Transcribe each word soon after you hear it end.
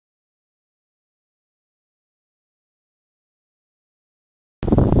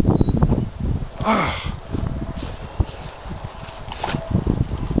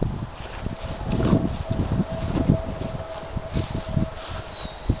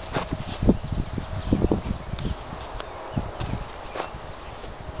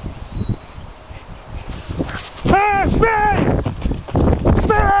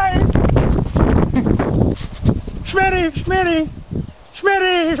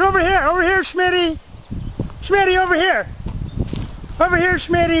Schmitty, he's over here, Schmitty. Schmitty, over here. Over here,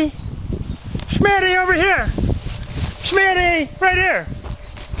 Schmitty. Schmitty, over here. Schmitty, right here.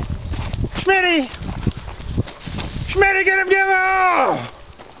 Schmitty. Schmitty, get him,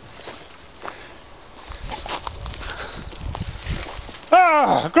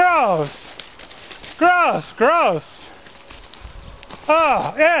 Oh, gross. Gross, gross.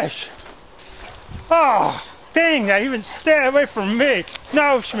 Oh, ish. Oh, dang, now even stay away from me.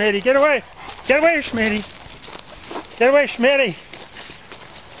 No, Schmitty, get away. Get away, Schmitty. Get away, Schmitty.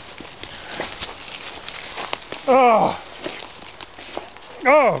 Oh.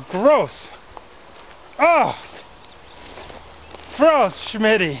 Oh, gross. Oh. Gross,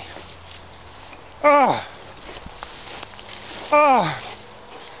 Schmitty. Oh. Oh.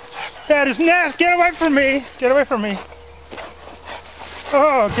 That is nasty. Get away from me. Get away from me.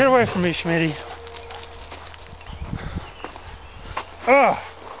 Oh, get away from me, Schmitty. Oh.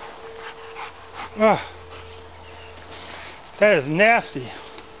 Oh. That is nasty.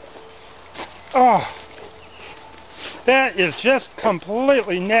 Oh. That is just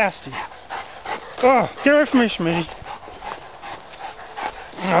completely nasty. Oh, get away from me, Schmitty.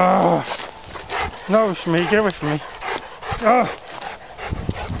 Oh. No, Schmitty, get away from me. Oh.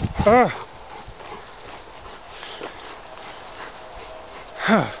 Oh.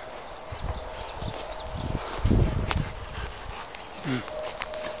 Huh.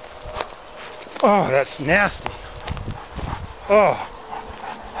 Oh, that's nasty. Oh.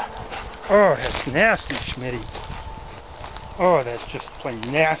 Oh, that's nasty, Schmitty. Oh, that's just plain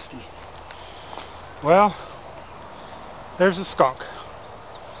nasty. Well, there's a skunk.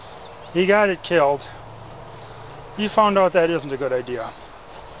 He got it killed. He found out that isn't a good idea.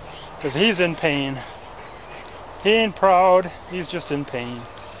 Because he's in pain. He ain't proud, he's just in pain.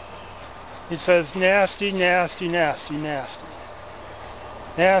 He says, nasty, nasty, nasty, nasty.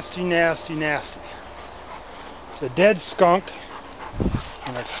 Nasty, nasty, nasty. It's a dead skunk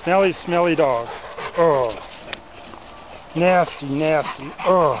and a smelly, smelly dog. Oh. Nasty, nasty.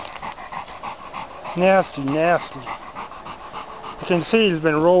 Oh. Nasty, nasty. You can see he's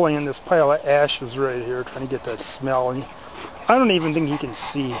been rolling in this pile of ashes right here trying to get that smell. And I don't even think he can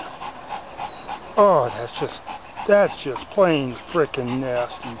see. Oh, that's just plain frickin'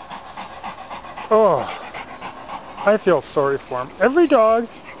 nasty. Oh, I feel sorry for him. Every dog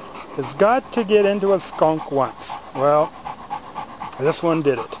has got to get into a skunk once. Well, this one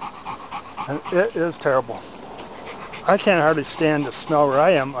did it. And it is terrible. I can't hardly stand the smell where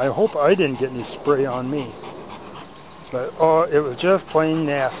I am. I hope I didn't get any spray on me. But, oh, it was just plain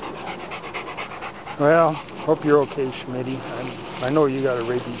nasty. Well, hope you're okay, Schmitty. I know you got a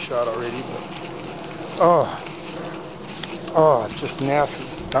rabies shot already, but... Oh. Oh, it's just nasty.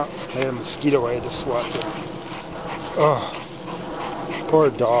 Oh, I had a mosquito I had to swat there. Oh. Poor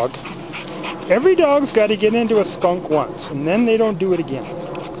dog. Every dog's got to get into a skunk once, and then they don't do it again.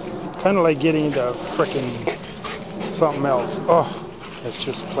 Kind of like getting into frickin' something else. Oh, it's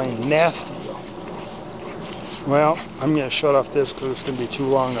just plain nasty. Well, I'm going to shut off this because it's going to be too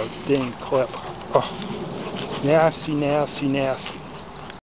long a dang clip. Oh, nasty, nasty, nasty.